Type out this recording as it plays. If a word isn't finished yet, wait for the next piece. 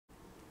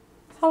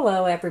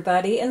Hello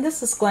everybody, and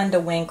this is Glenda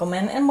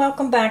Winkleman, and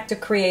welcome back to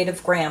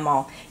Creative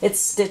Grandma. It's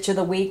Stitch of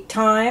the Week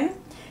time.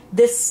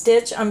 This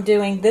stitch I'm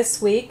doing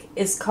this week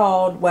is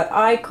called what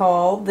I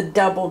call the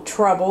Double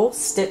Trouble,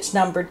 stitch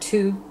number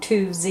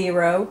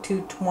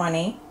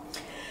 220.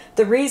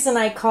 The reason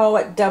I call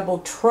it Double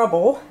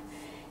Trouble,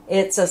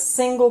 it's a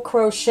single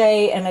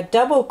crochet and a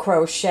double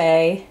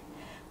crochet,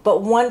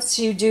 but once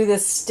you do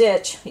this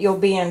stitch, you'll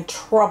be in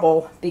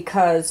trouble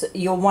because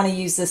you'll want to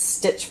use this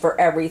stitch for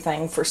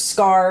everything. For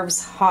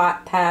scarves,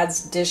 hot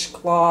pads,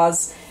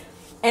 dishcloths,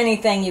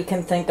 anything you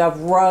can think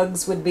of.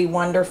 Rugs would be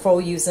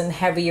wonderful using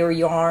heavier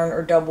yarn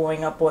or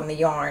doubling up on the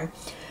yarn.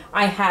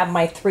 I have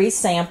my 3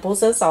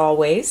 samples as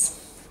always.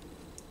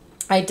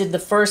 I did the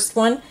first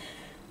one.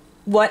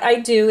 What I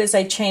do is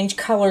I change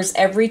colors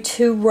every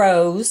 2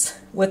 rows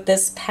with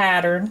this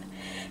pattern.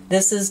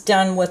 This is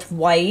done with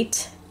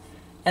white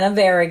and a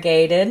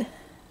variegated,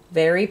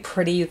 very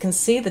pretty. You can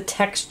see the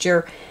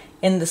texture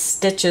in the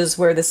stitches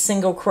where the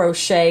single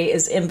crochet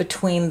is in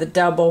between the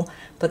double,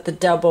 but the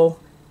double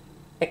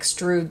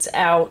extrudes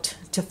out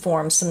to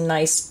form some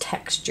nice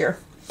texture.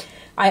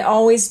 I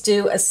always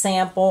do a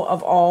sample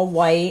of all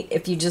white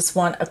if you just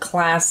want a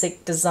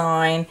classic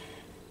design.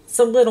 It's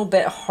a little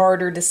bit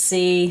harder to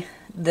see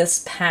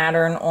this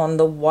pattern on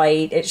the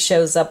white. It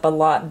shows up a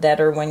lot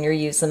better when you're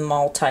using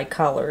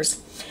multicolors.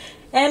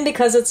 And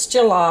because it's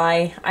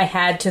July, I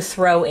had to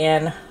throw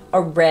in a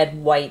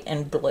red, white,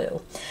 and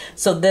blue.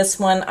 So this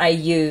one I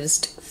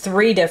used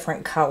 3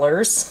 different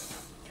colors.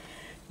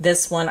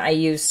 This one I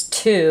used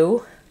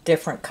 2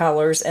 different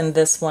colors, and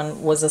this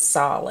one was a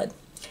solid.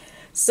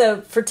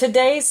 So for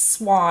today's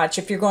swatch,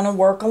 if you're going to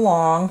work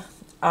along,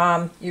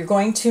 you're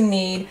going to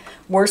need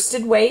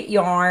worsted weight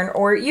yarn,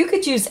 or you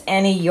could use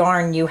any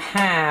yarn you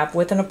have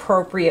with an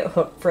appropriate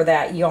hook for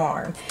that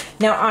yarn.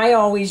 Now I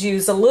always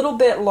use a little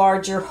bit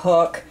larger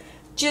hook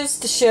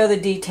just to show the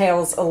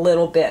details a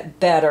little bit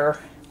better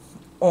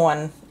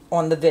on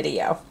the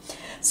video.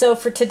 So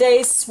for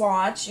today's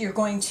swatch, you're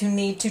going to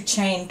need to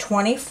chain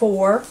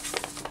 24.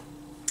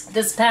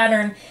 This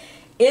pattern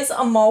is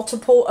a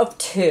multiple of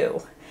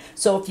 2.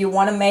 So if you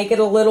want to make it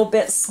a little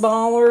bit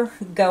smaller,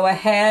 go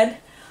ahead.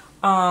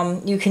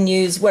 You can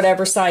use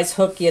whatever size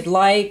hook you'd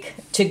like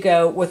to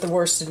go with the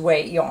worsted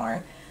weight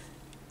yarn.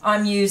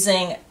 I'm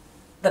using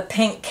the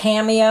pink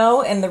cameo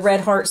and the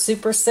red heart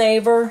super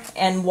saver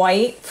and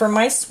white for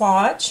my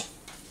swatch,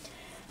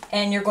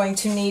 and you're going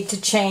to need to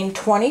chain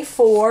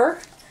 24.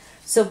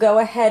 So go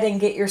ahead and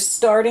get your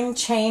starting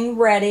chain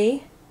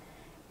ready,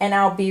 and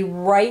I'll be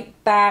right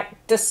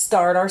back to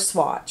start our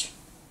swatch.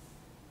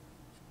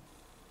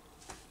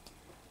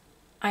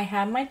 I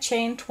have my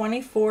chain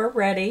 24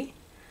 ready.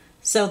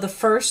 So the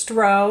first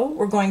row,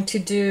 we're going to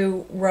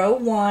do row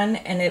 1,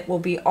 and it will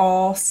be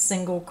all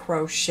single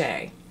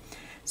crochet.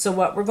 So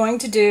what we're going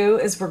to do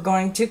is we're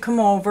going to come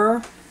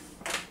over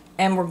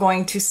and we're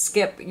going to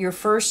skip your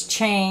first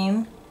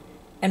chain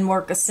and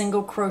work a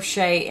single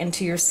crochet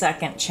into your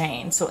second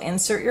chain. So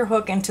insert your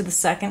hook into the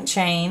second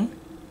chain,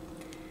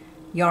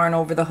 yarn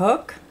over the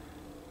hook,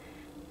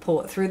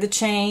 pull it through the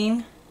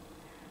chain,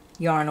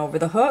 yarn over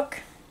the hook,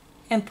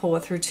 and pull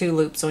it through 2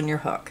 loops on your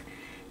hook.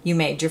 You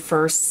made your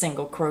first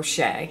single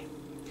crochet.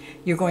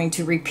 You're going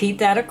to repeat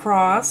that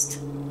across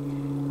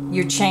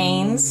your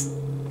chains.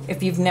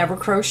 If you've never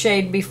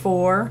crocheted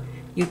before,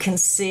 you can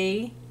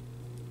see,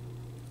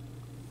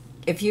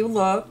 if you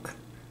look,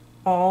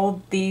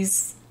 all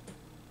these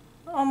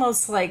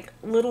almost like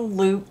little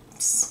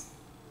loops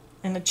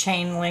in a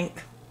chain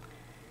link.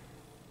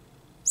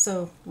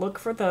 So look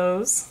for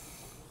those.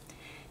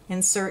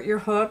 Insert your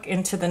hook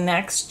into the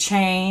next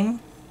chain,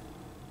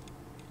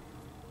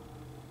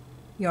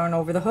 yarn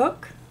over the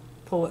hook,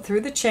 pull it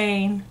through the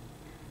chain,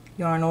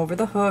 yarn over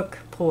the hook,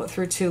 pull it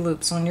through 2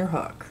 loops on your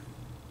hook.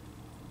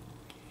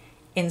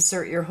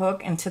 Insert your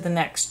hook into the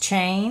next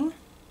chain,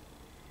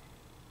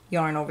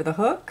 yarn over the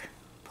hook,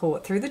 pull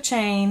it through the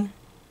chain,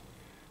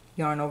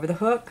 yarn over the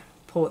hook,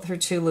 pull it through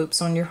 2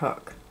 loops on your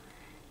hook.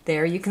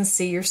 There you can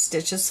see your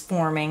stitches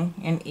forming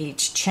in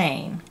each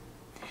chain.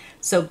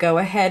 So go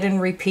ahead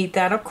and repeat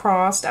that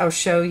across. I'll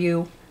show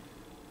you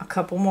a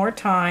couple more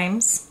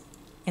times.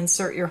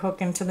 Insert your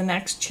hook into the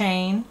next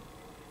chain,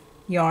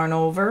 yarn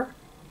over,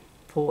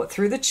 pull it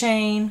through the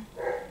chain,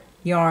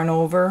 yarn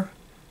over,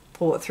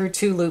 pull it through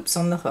 2 loops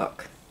on the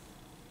hook.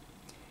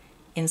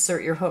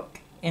 Insert your hook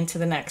into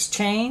the next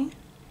chain,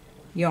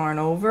 yarn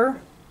over,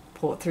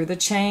 pull it through the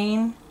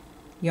chain,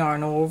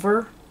 yarn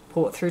over,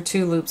 pull it through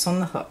 2 loops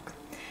on the hook.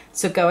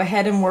 So go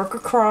ahead and work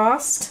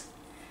across,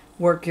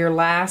 work your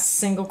last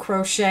single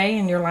crochet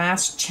in your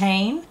last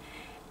chain,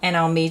 and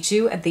I'll meet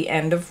you at the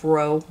end of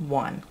row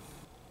 1.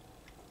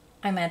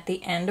 I'm at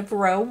the end of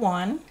row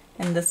 1,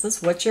 and this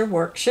is what your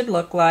work should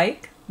look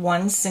like.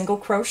 1 single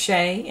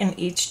crochet in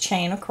each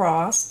chain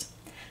across.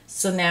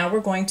 So now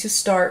we're going to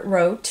start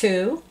row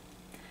 2.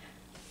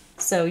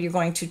 So you're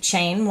going to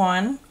chain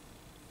 1,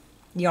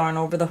 yarn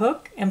over the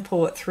hook, and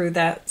pull it through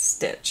that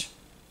stitch,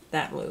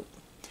 that loop.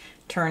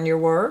 Turn your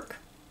work.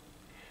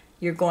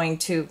 You're going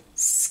to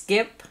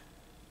skip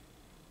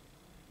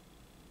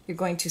you're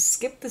going to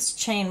skip this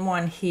chain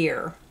 1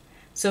 here.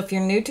 So if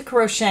you're new to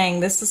crocheting,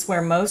 this is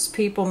where most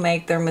people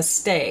make their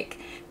mistake.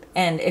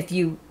 And if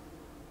you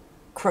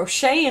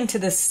crochet into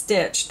the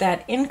stitch,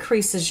 that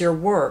increases your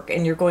work,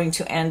 and you're going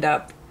to end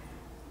up,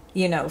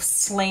 you know,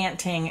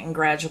 slanting and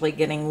gradually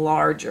getting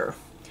larger.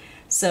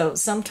 So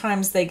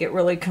sometimes they get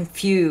really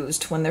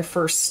confused when they're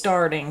first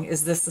starting.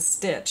 Is this a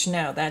stitch?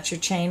 No, that's your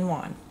chain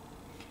 1.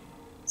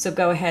 So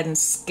go ahead and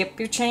skip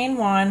your chain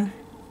 1.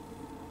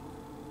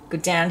 Go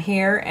down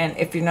here, and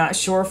if you're not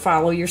sure,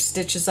 follow your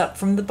stitches up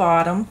from the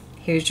bottom.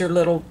 Here's your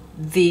little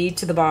V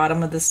to the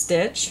bottom of the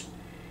stitch.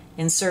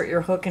 Insert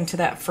your hook into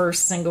that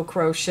first single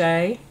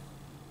crochet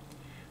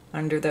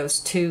under those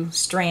 2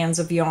 strands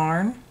of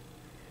yarn.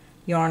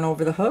 Yarn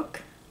over the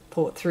hook,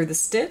 pull it through the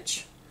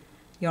stitch,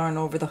 yarn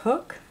over the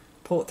hook,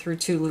 pull it through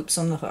 2 loops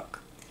on the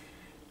hook.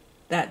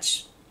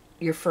 That's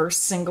your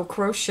first single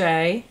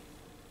crochet,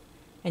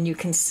 and you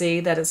can see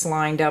that it's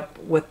lined up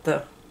with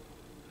the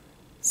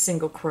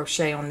single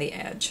crochet on the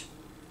edge.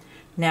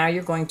 Now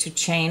you're going to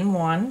chain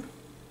 1.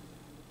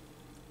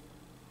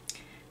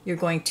 You're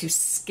going to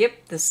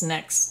skip this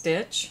next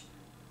stitch,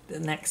 the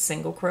next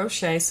single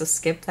crochet, so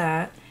skip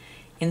that.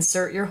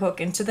 Insert your hook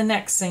into the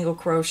next single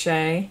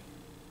crochet,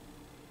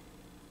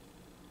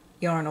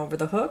 yarn over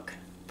the hook,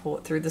 pull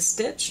it through the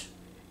stitch,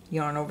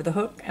 yarn over the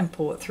hook, and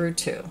pull it through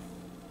 2.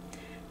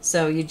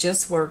 So you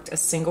just worked a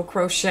single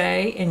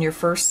crochet in your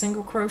first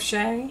single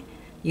crochet,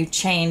 you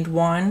chained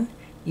 1,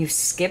 you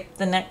skipped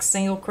the next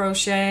single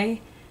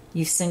crochet,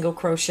 you single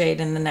crocheted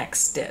in the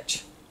next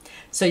stitch.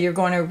 So you're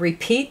going to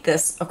repeat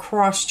this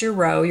across your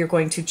row. You're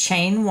going to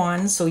chain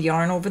 1, so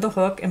yarn over the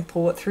hook and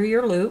pull it through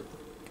your loop.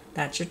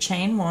 That's your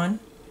chain 1.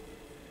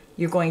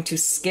 You're going to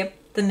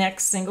skip the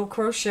next single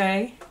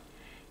crochet,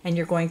 and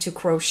you're going to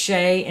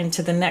crochet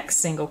into the next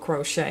single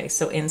crochet.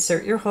 So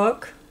insert your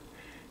hook,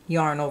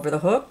 yarn over the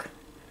hook,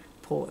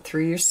 pull it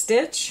through your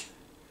stitch,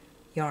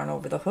 yarn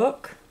over the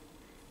hook,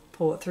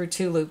 pull it through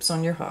 2 loops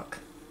on your hook.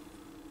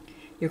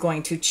 You're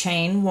going to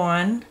chain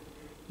 1,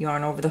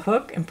 yarn over the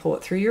hook, and pull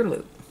it through your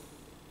loop.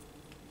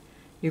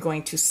 You're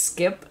going to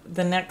skip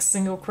the next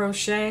single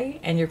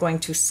crochet, and you're going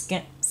to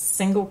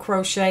single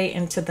crochet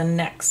into the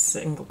next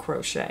single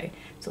crochet.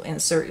 So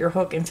insert your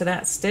hook into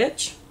that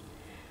stitch,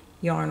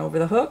 yarn over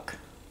the hook,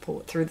 pull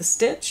it through the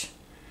stitch,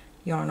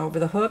 yarn over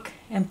the hook,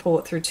 and pull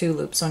it through 2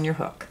 loops on your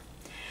hook.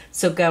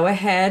 So go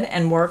ahead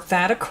and work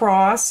that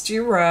across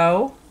your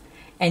row,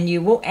 and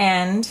you will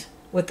end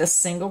with a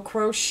single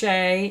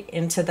crochet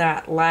into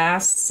that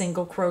last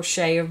single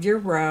crochet of your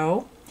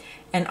row,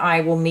 and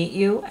I will meet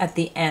you at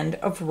the end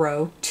of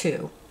row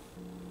 2.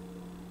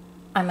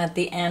 I'm at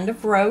the end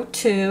of row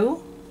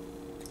 2,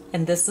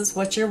 and this is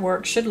what your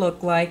work should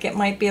look like. It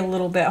might be a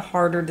little bit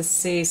harder to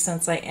see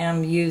since I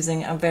am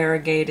using a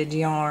variegated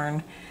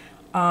yarn.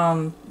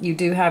 You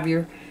do have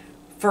your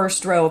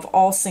first row of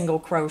all single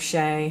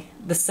crochet.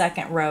 The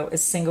second row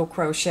is single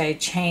crochet,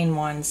 chain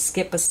 1,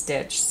 skip a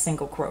stitch,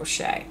 single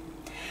crochet.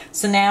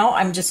 So now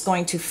I'm just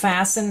going to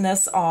fasten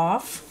this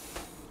off.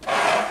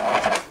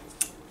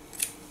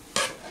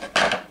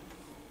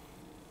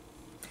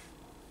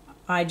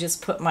 I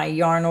just put my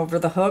yarn over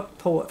the hook,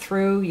 pull it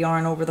through,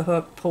 yarn over the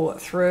hook, pull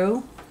it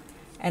through,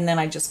 and then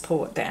I just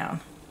pull it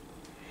down.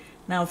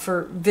 Now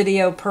for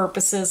video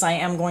purposes, I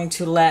am going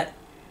to let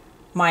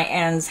my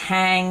ends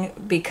hang,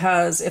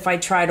 because if I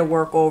try to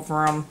work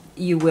over them,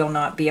 you will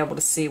not be able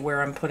to see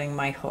where I'm putting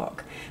my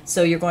hook.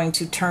 So you're going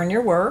to turn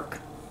your work.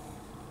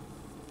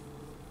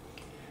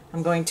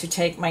 I'm going to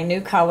take my new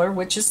color,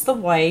 which is the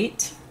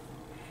white.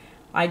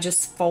 I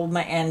just fold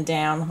my end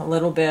down a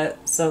little bit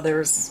so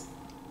there's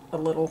a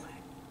little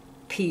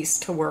piece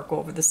to work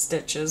over the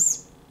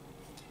stitches.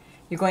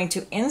 You're going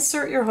to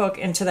insert your hook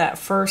into that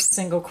first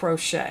single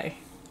crochet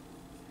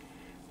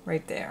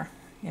right there,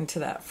 into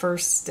that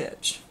first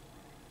stitch.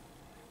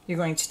 You're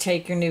going to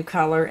take your new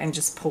color and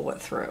just pull it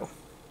through.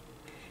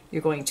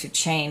 You're going to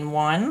chain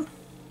 1,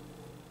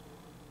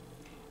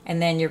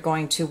 and then you're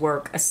going to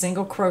work a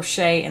single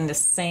crochet in the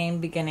same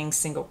beginning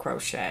single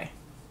crochet.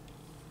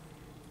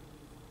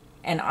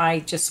 And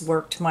I just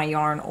worked my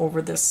yarn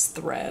over this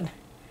thread,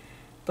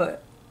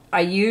 but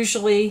I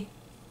usually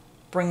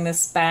bring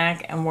this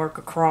back and work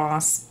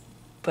across,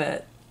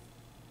 but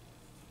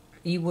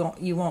you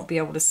won't be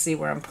able to see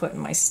where I'm putting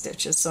my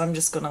stitches, so I'm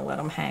just going to let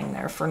them hang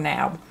there for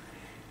now.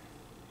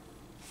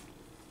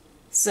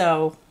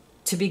 So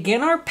to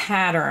begin our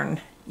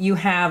pattern, you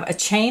have a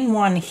chain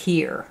 1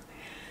 here.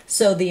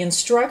 So the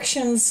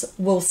instructions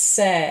will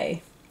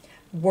say,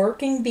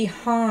 working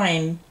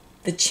behind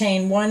the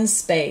chain 1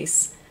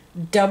 space,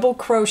 double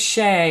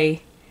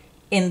crochet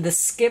in the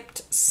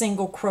skipped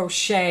single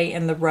crochet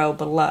in the row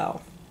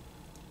below.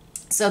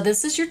 So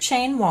this is your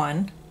chain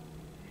 1,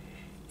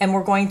 and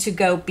we're going to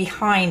go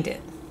behind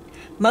it.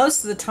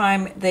 Most of the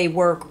time they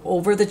work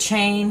over the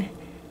chain,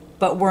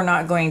 but we're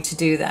not going to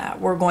do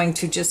that. We're going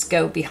to just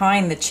go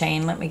behind the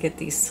chain. Let me get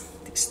these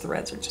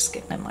threads are just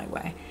getting in my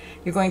way.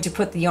 You're going to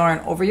put the yarn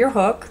over your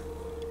hook.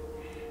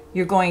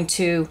 You're going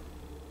to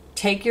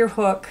take your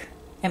hook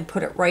and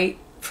put it right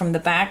from the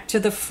back to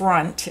the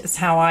front, is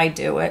how I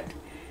do it.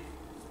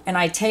 and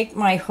I take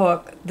my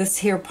hook, this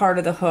here part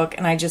of the hook,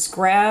 and I just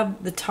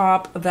grab the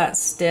top of that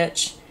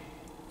stitch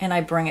and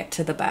I bring it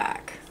to the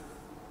back.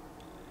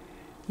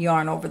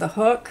 Yarn over the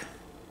hook,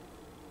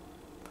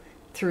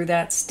 through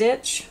that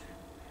stitch,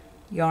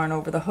 yarn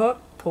over the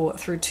hook, pull it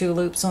through 2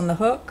 loops on the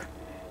hook,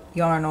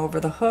 yarn over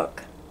the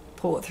hook,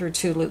 pull it through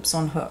 2 loops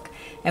on hook.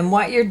 And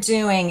what you're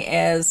doing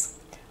is,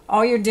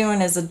 all you're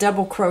doing is a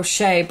double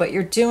crochet, but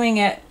you're doing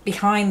it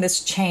behind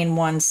this chain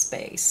 1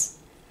 space.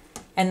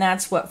 And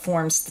that's what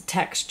forms the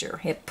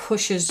texture. It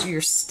pushes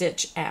your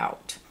stitch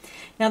out.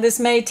 Now this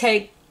may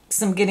take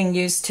some getting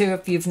used to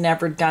if you've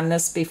never done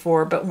this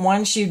before, but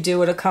once you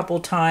do it a couple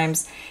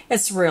times,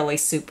 it's really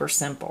super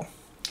simple.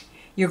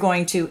 You're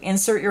going to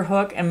insert your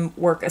hook and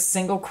work a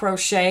single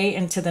crochet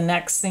into the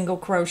next single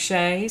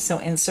crochet. So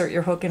insert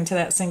your hook into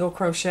that single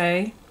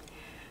crochet,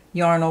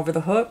 yarn over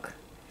the hook,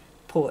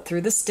 pull it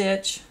through the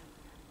stitch,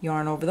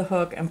 yarn over the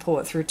hook, and pull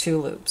it through 2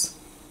 loops.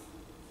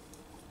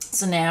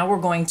 So now we're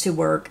going to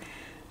work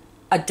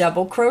a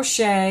double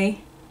crochet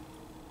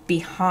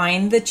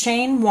behind the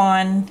chain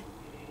 1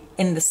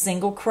 in the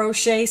single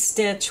crochet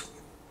stitch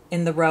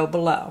in the row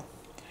below.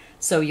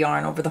 So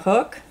yarn over the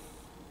hook,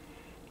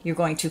 you're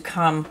going to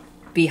come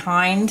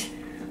behind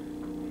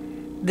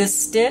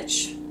this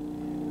stitch.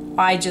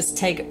 I just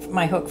take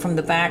my hook from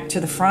the back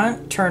to the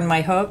front, turn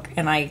my hook,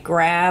 and I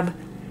grab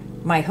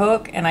my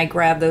hook and I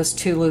grab those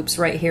 2 loops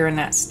right here in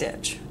that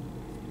stitch.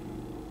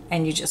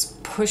 And you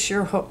just push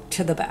your hook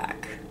to the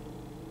back.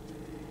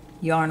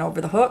 Yarn over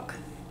the hook,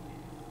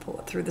 pull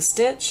it through the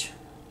stitch,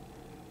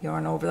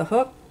 yarn over the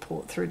hook,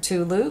 pull it through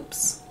 2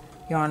 loops,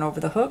 yarn over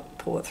the hook,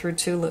 pull it through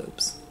 2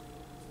 loops.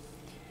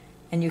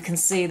 And you can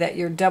see that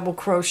your double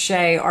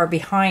crochet are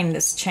behind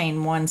this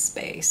chain 1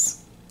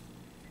 space.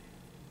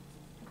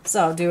 So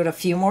I'll do it a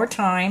few more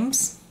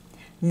times.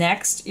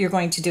 Next, you're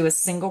going to do a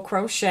single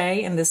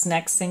crochet in this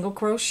next single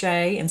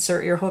crochet.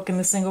 Insert your hook in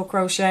the single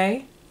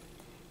crochet,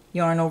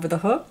 yarn over the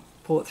hook,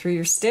 pull it through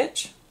your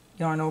stitch,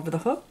 yarn over the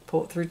hook,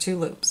 pull it through 2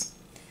 loops.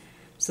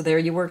 So there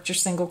you worked your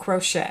single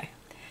crochet.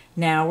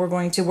 Now we're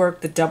going to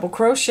work the double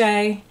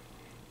crochet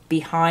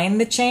behind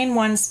the chain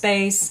 1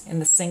 space in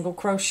the single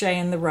crochet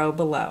in the row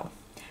below.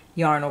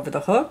 Yarn over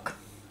the hook.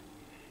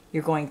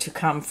 You're going to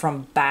come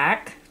from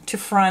back to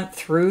front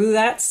through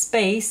that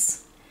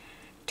space,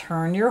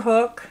 turn your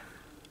hook,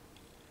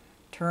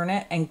 turn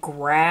it, and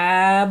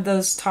grab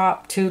those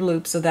top 2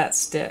 loops of that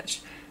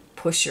stitch.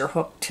 Push your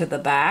hook to the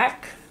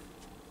back,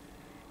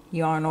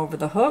 yarn over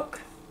the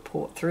hook,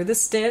 pull it through the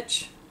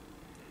stitch,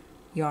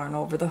 yarn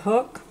over the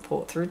hook,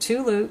 pull it through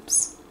 2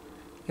 loops,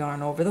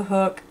 yarn over the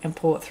hook, and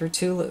pull it through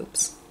 2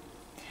 loops.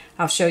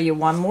 I'll show you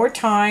one more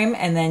time,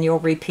 and then you'll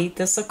repeat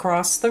this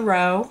across the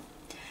row.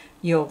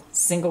 You'll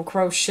single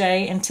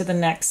crochet into the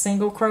next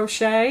single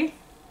crochet,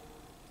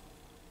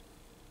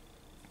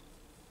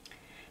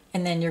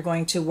 and then you're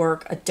going to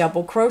work a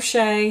double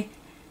crochet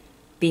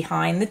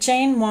behind the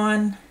chain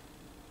 1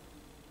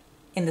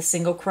 in the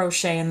single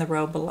crochet in the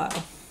row below.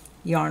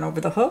 Yarn over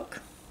the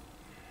hook,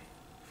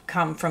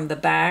 come from the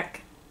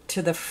back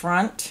to the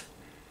front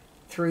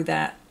through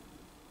that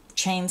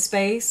chain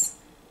space,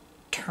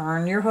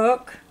 turn your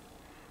hook,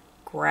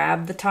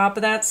 grab the top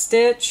of that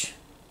stitch,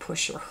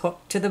 push your hook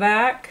to the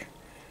back,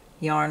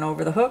 yarn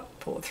over the hook,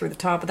 pull it through the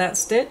top of that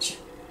stitch,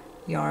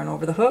 yarn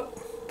over the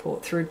hook, pull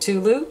it through 2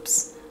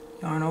 loops,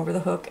 yarn over the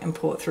hook, and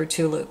pull it through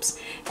 2 loops.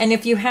 And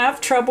if you have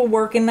trouble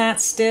working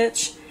that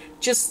stitch,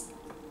 just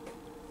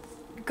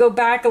go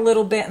back a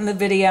little bit in the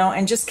video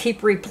and just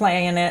keep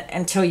replaying it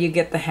until you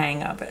get the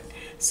hang of it.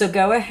 So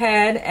go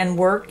ahead and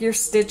work your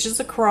stitches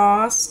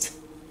across,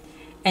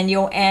 and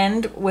you'll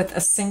end with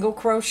a single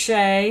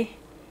crochet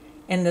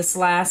in this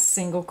last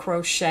single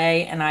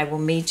crochet, and I will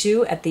meet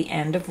you at the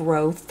end of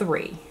row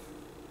 3.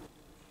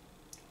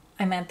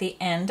 I'm at the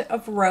end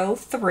of row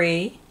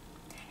 3,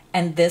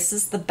 and this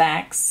is the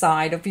back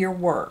side of your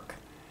work.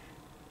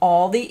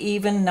 All the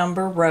even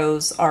number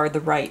rows are the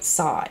right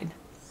side.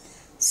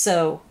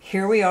 So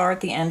here we are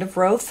at the end of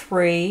row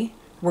 3.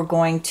 We're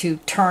going to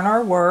turn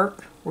our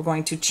work. We're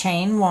going to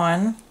chain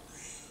 1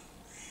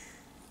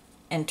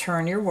 and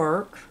turn your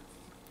work.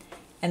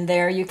 And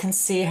there you can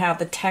see how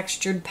the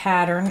textured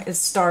pattern is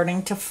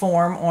starting to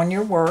form on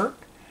your work.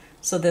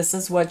 So this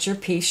is what your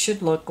piece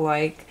should look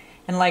like.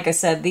 And like I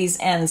said, these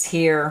ends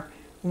here,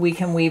 we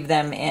can weave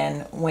them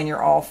in when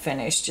you're all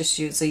finished. Just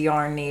use a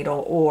yarn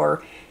needle,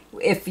 or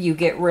if you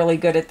get really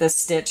good at this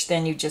stitch,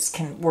 then you just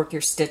can work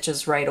your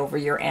stitches right over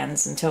your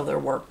ends until they're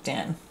worked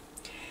in.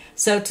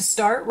 So to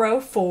start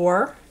row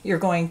 4, you're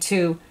going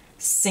to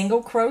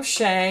single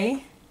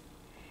crochet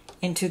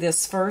into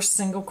this first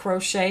single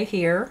crochet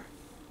here.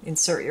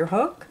 Insert your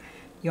hook,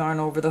 yarn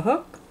over the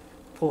hook,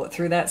 pull it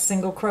through that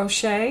single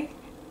crochet,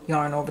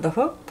 yarn over the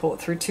hook, pull it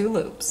through 2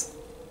 loops.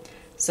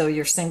 So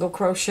your single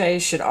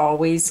crochets should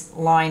always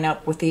line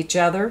up with each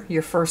other.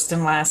 Your first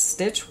and last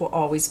stitch will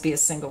always be a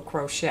single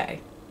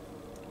crochet.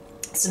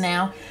 So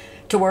now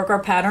to work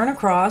our pattern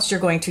across, you're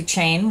going to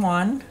chain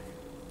 1,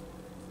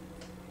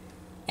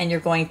 and you're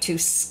going to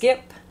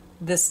skip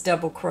this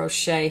double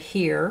crochet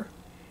here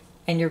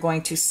and you're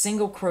going to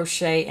single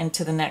crochet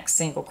into the next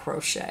single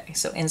crochet.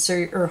 So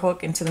insert your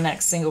hook into the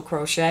next single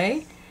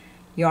crochet,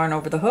 yarn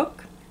over the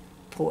hook,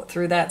 pull it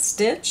through that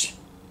stitch,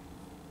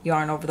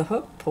 yarn over the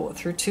hook, pull it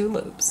through 2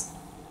 loops.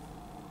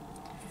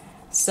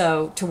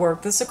 So to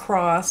work this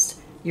across,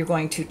 you're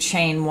going to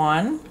chain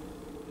 1,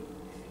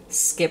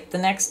 skip the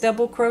next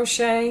double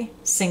crochet,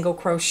 single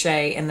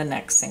crochet in the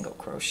next single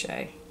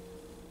crochet.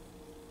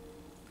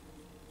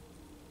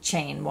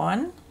 Chain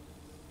 1,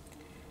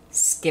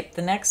 skip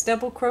the next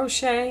double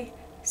crochet,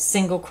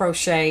 single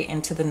crochet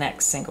into the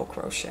next single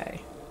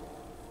crochet.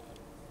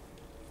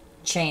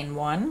 Chain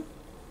 1,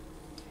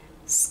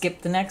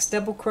 skip the next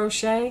double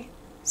crochet,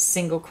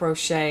 single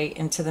crochet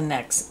into the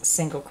next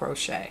single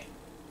crochet.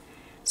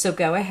 So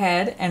go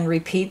ahead and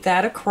repeat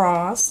that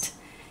across,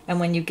 and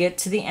when you get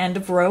to the end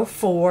of row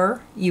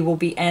 4, you will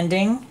be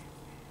ending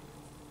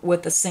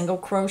with a single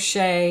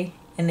crochet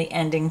in the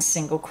ending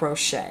single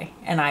crochet,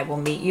 and I will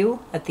meet you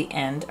at the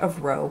end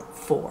of row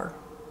 4.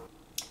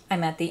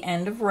 I'm at the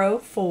end of row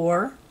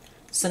 4,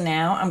 so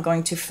now I'm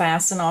going to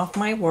fasten off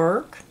my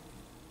work.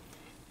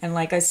 And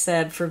like I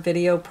said, for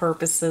video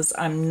purposes,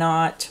 I'm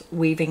not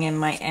weaving in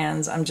my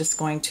ends. I'm just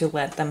going to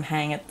let them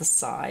hang at the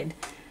side.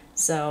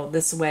 So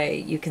this way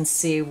you can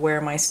see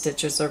where my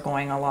stitches are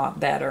going a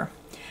lot better.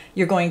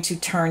 You're going to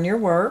turn your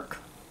work.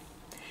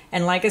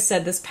 And like I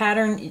said, this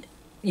pattern,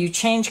 you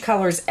change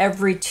colors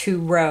every 2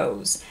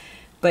 rows.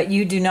 But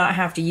you do not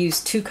have to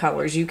use 2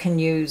 colors. You can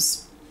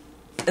use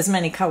as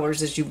many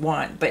colors as you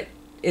want. But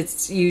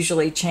it's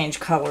usually change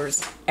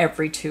colors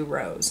every 2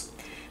 rows.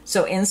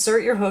 So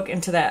insert your hook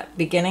into that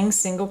beginning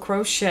single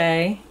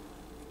crochet.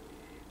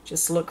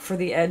 Just look for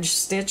the edge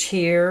stitch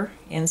here.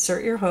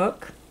 Insert your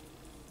hook.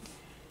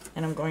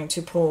 And I'm going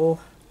to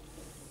pull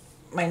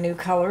my new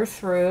color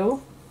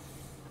through.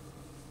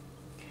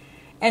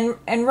 And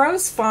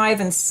rows 5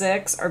 and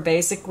 6 are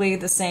basically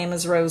the same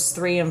as rows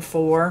 3 and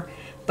 4.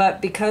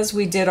 But because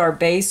we did our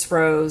base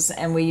rows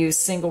and we use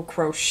single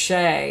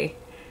crochet,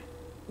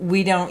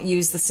 we don't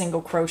use the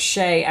single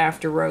crochet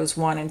after rows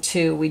 1 and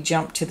 2. We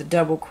jump to the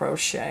double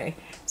crochet.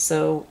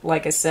 So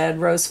like I said,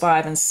 rows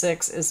 5 and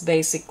 6 is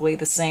basically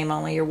the same,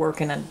 only you're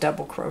working a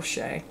double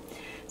crochet.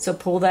 So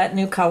pull that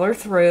new color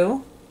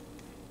through,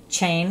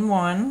 chain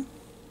 1,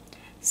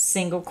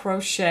 single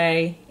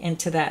crochet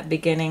into that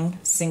beginning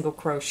single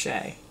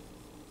crochet.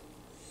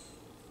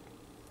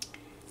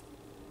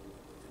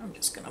 I'm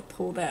just going to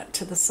pull that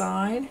to the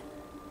side.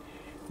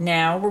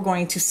 Now we're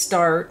going to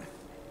start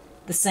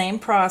the same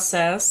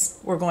process.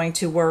 We're going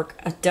to work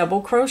a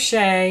double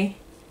crochet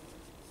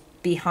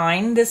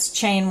behind this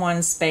chain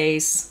 1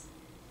 space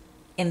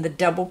in the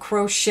double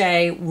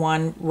crochet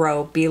 1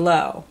 row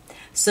below.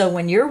 So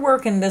when you're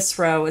working this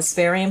row, it's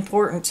very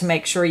important to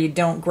make sure you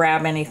don't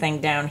grab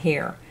anything down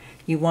here.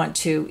 You want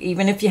to,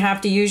 even if you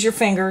have to use your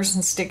fingers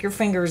and stick your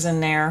fingers in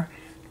there,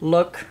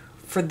 look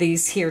for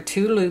these here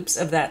 2 loops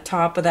of that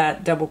top of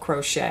that double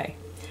crochet.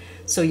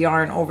 So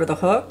yarn over the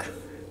hook.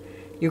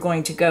 You're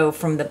going to go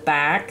from the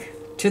back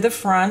to the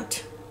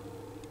front,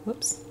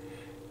 whoops,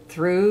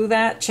 through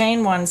that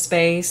chain 1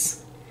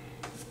 space.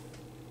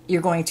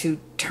 You're going to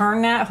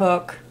turn that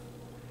hook.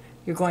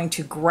 You're going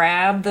to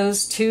grab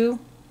those 2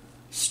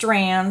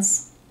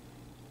 strands,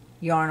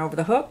 yarn over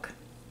the hook,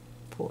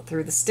 pull it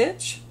through the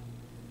stitch,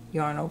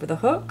 yarn over the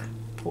hook,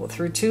 pull it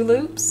through 2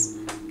 loops,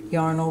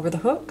 yarn over the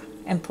hook,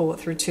 and pull it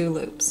through 2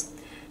 loops.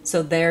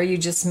 So there you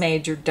just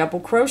made your double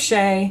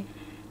crochet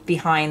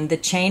behind the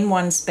chain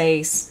 1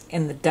 space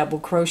in the double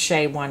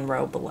crochet 1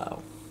 row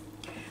below.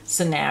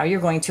 So now you're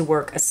going to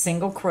work a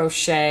single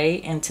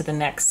crochet into the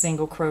next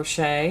single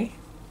crochet.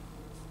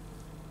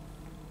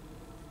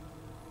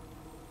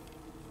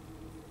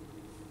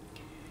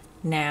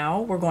 Now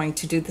we're going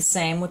to do the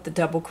same with the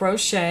double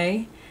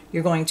crochet.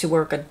 You're going to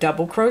work a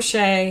double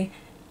crochet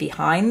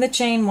behind the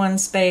chain 1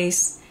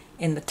 space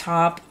in the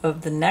top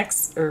of the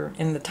next, or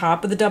in the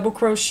top of the double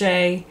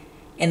crochet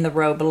in the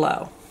row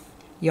below.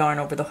 Yarn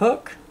over the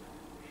hook,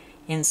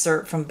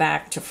 insert from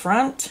back to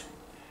front,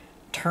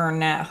 turn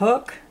that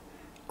hook,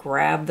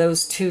 grab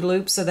those 2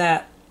 loops of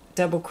that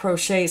double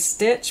crochet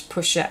stitch,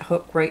 push that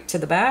hook right to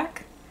the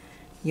back,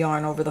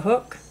 yarn over the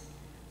hook,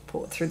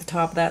 pull it through the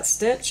top of that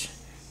stitch,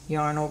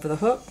 yarn over the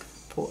hook,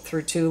 pull it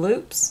through 2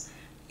 loops,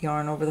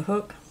 yarn over the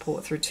hook, pull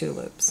it through 2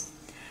 loops.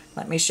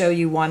 Let me show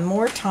you one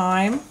more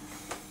time.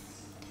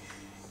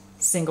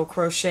 Single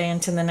crochet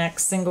into the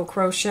next single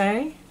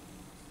crochet,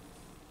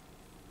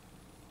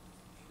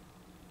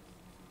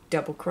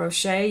 double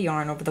crochet,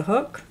 yarn over the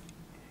hook,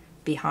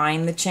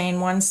 behind the chain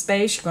 1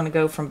 space, you're going to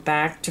go from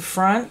back to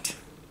front,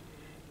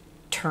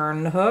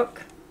 turn the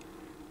hook,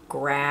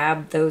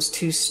 grab those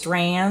 2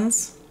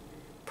 strands,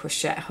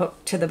 push that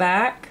hook to the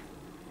back,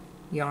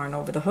 yarn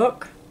over the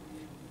hook,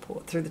 pull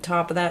it through the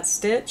top of that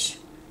stitch,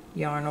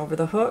 yarn over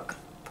the hook,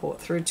 pull it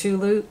through 2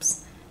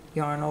 loops,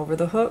 yarn over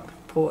the hook,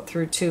 pull it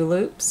through 2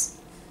 loops,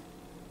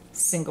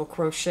 single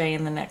crochet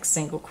in the next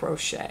single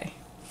crochet.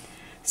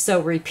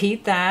 So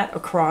repeat that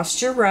across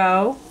your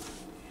row,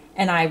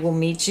 and I will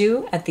meet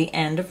you at the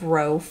end of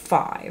row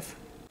 5.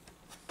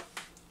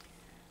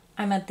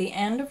 I'm at the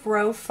end of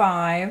row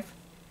 5,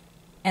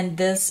 and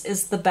this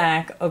is the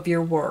back of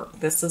your work.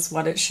 This is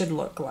what it should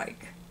look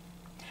like.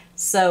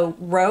 So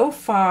row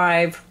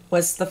 5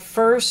 was the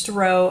first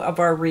row of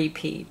our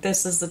repeat.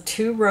 This is a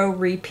 2-row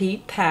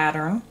repeat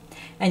pattern,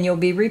 and you'll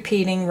be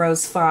repeating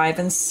rows 5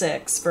 and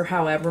 6 for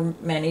however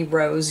many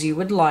rows you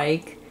would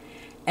like.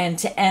 And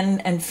to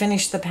end and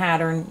finish the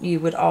pattern, you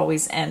would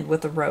always end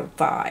with a row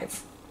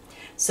 5.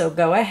 So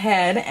go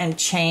ahead and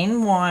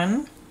chain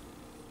 1,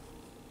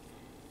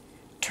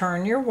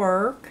 turn your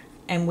work,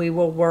 and we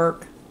will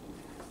work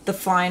the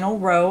final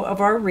row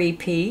of our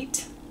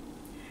repeat.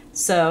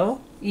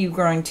 So you're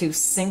going to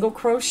single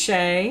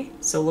crochet,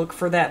 so look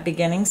for that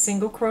beginning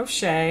single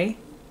crochet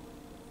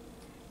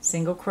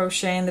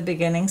in the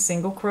beginning,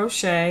 single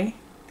crochet,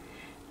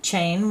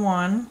 chain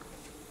 1,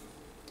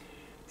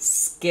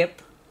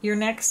 skip your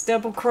next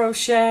double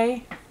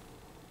crochet,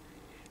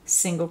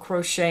 single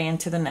crochet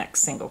into the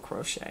next single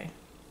crochet,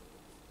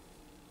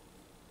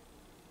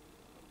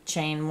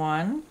 chain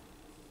 1,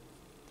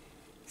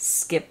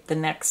 skip the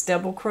next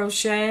double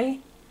crochet,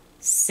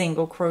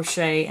 single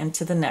crochet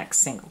into the next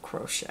single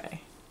crochet,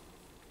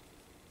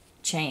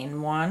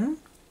 chain 1,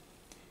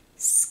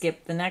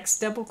 skip the next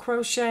double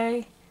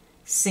crochet,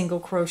 single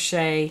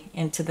crochet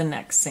into the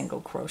next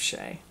single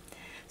crochet.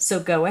 So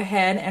go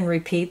ahead and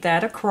repeat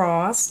that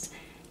across.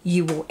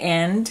 You will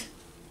end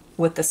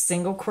with a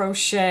single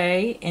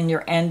crochet in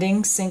your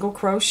ending single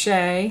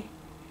crochet,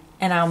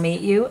 and I'll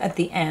meet you at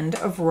the end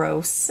of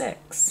row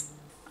 6.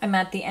 I'm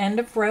at the end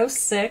of row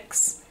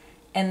 6,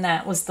 and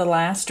that was the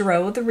last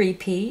row of the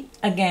repeat.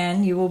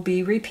 Again, you will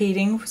be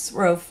repeating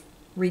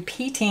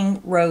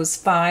rows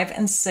 5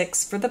 and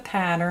 6 for the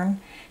pattern.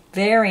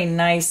 Very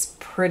nice,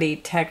 pretty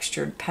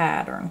textured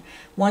pattern.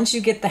 Once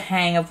you get the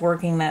hang of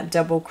working that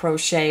double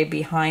crochet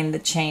behind the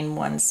chain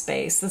 1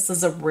 space, this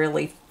is a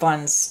really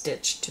fun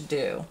stitch to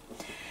do.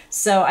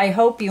 So I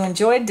hope you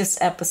enjoyed this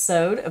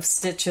episode of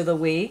Stitch of the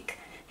Week.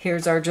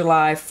 Here's our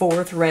July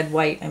 4th red,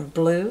 white, and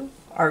blue,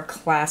 our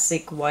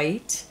classic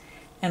white,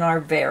 and our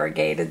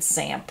variegated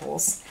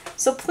samples.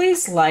 So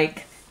please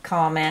like,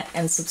 comment,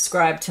 and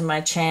subscribe to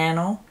my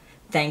channel.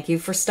 Thank you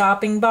for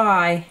stopping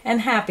by,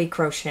 and happy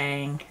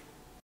crocheting.